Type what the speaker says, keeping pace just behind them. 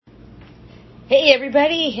Hey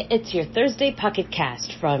everybody, it's your Thursday Pocket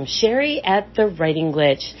Cast from Sherry at the Writing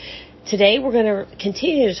Glitch. Today we're going to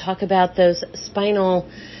continue to talk about those spinal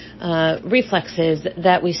reflexes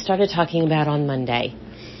that we started talking about on Monday.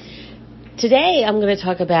 Today I'm going to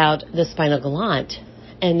talk about the spinal galant.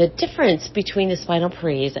 And the difference between the spinal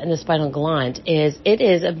parese and the spinal galant is it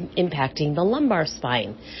is impacting the lumbar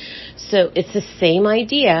spine. So it's the same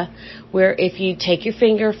idea where if you take your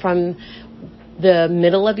finger from the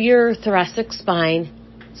middle of your thoracic spine,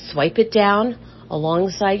 swipe it down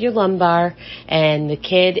alongside your lumbar, and the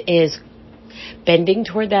kid is bending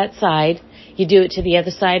toward that side. You do it to the other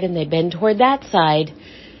side and they bend toward that side.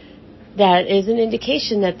 That is an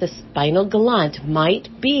indication that the spinal galant might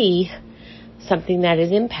be something that is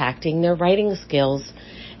impacting their writing skills.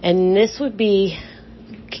 And this would be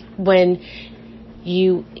when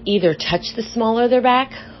you either touch the small of their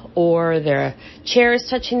back or their chair is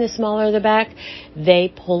touching the smaller of the back,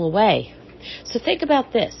 they pull away. So think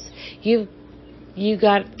about this. You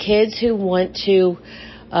got kids who want to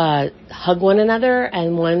hug one another,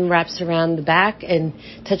 and one wraps around the back and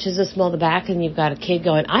touches the small of the back, and you've got a kid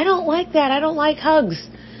going, I don't like that. I don't like hugs.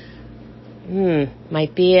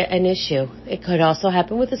 Might be an issue. It could also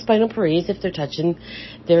happen with the spinal parese if they're touching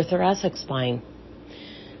their thoracic spine.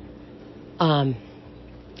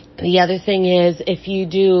 The other thing is if you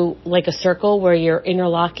do like a circle where you're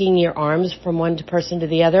interlocking your arms from one person to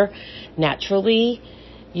the other, naturally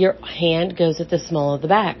your hand goes at the small of the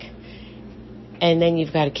back. And then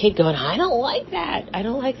you've got a kid going, I don't like that. I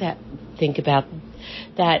don't like that. Think about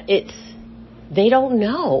that. They don't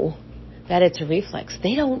know that it's a reflex.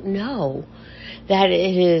 They don't know that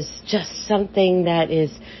it is just something that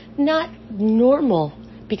is not normal,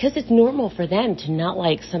 because it's normal for them to not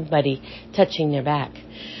like somebody touching their back.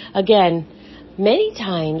 Again, many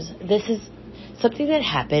times this is something that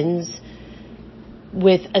happens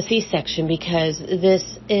with a C-section because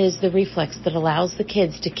this is the reflex that allows the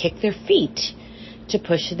kids to kick their feet to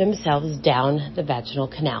push themselves down the vaginal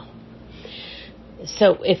canal.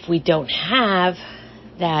 So if we don't have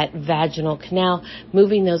that vaginal canal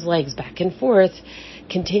moving those legs back and forth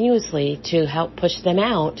continuously to help push them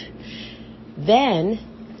out, then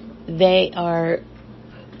they are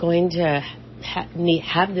going to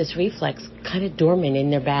have this reflex kind of dormant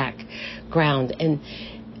in their background, and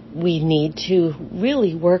we need to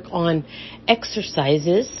really work on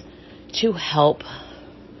exercises to help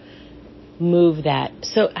move that.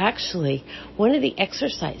 So actually, one of the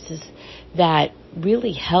exercises that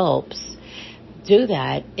really helps do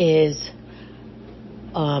that is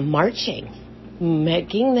marching,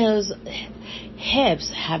 making those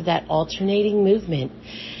hips have that alternating movement,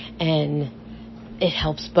 and it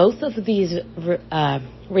helps both of these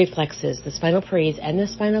reflexes, the spinal parese and the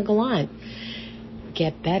spinal galant,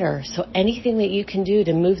 get better. So anything that you can do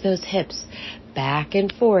to move those hips back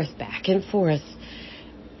and forth,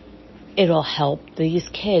 it'll help these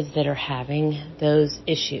kids that are having those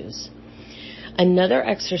issues. Another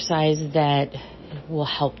exercise that will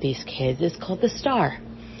help these kids is called the star.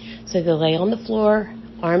 So they lay on the floor,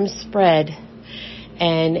 arms spread,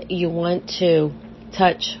 and you want to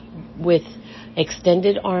touch with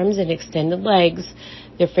extended arms and extended legs,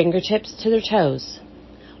 their fingertips to their toes.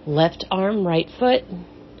 Left arm, right foot,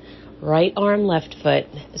 right arm, left foot.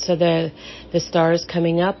 So the star is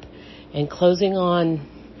coming up and closing on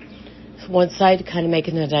one side, kind of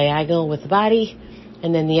making a diagonal with the body,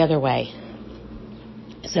 and then the other way.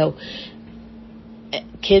 So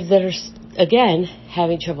kids that are, again,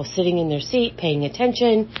 having trouble sitting in their seat, paying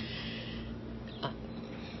attention,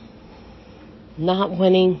 not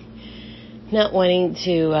wanting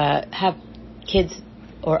to have kids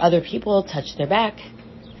or other people touch their back,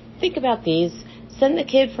 think about these. Send the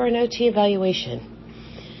kid for an OT evaluation.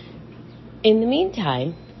 In the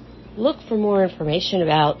meantime, look for more information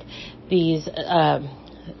about these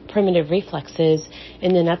primitive reflexes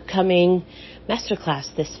in an upcoming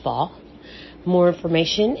masterclass this fall. More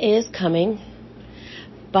information is coming.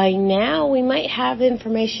 By now, we might have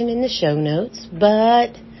information in the show notes,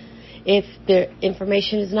 but if the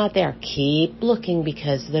information is not there, keep looking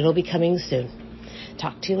because it'll be coming soon.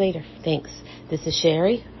 Talk to you later. Thanks. This is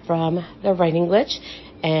Sherry from The Writing Glitch,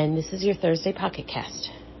 and this is your Thursday Pocket Cast.